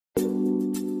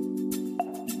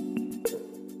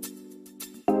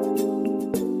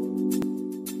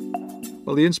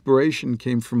Well, the inspiration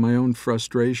came from my own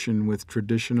frustration with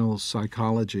traditional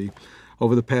psychology.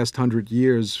 Over the past 100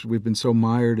 years, we've been so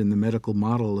mired in the medical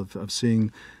model of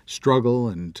seeing struggle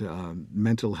and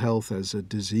mental health as a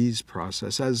disease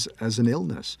process, as an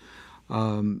illness.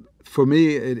 For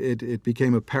me, it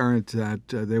became apparent that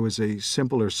there was a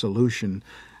simpler solution,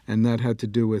 and that had to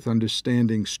do with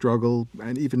understanding struggle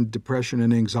and even depression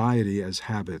and anxiety as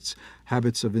habits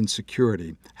of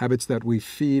insecurity, habits that we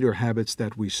feed or habits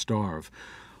that we starve.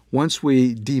 Once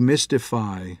we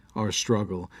demystify our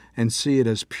struggle and see it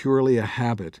as purely a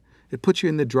habit, it puts you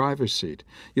in the driver's seat.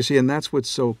 You see, and that's what's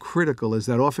so critical, is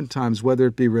that oftentimes, whether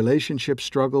it be relationship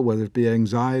struggle, whether it be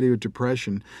anxiety or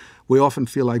depression, we often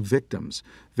feel like victims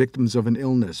of an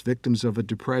illness, victims of a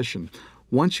depression.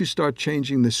 Once you start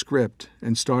changing the script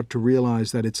and start to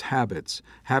realize that it's habits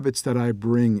that I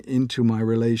bring into my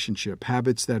relationship,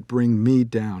 habits that bring me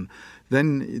down,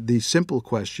 then the simple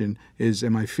question is,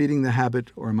 am I feeding the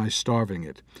habit or am I starving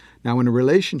it? Now, in a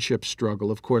relationship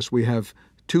struggle, of course, we have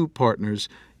two partners,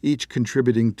 each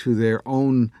contributing to their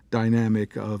own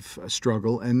dynamic of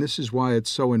struggle. And this is why it's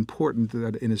so important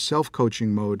that in a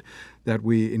self-coaching mode that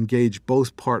we engage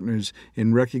both partners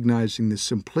in recognizing the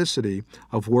simplicity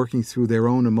of working through their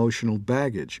own emotional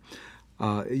baggage.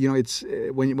 It's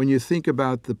when you think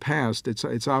about the past,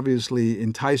 it's obviously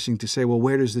enticing to say, well,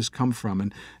 where does this come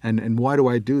from, and why do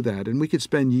I do that? And we could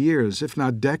spend years, if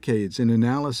not decades, in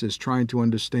analysis trying to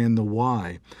understand the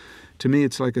why. To me,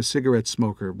 it's like a cigarette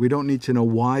smoker. We don't need to know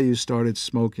why you started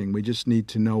smoking. We just need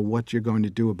to know what you're going to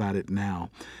do about it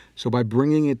now. So by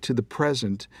bringing it to the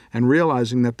present and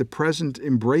realizing that the present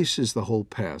embraces the whole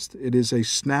past, it is a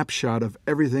snapshot of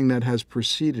everything that has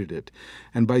preceded it.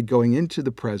 And by going into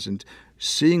the present,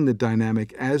 seeing the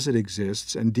dynamic as it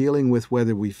exists and dealing with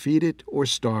whether we feed it or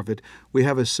starve it, we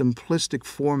have a simplistic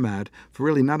format for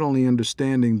really not only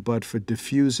understanding but for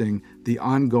diffusing the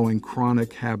ongoing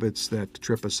chronic habits that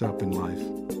trip us up in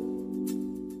life.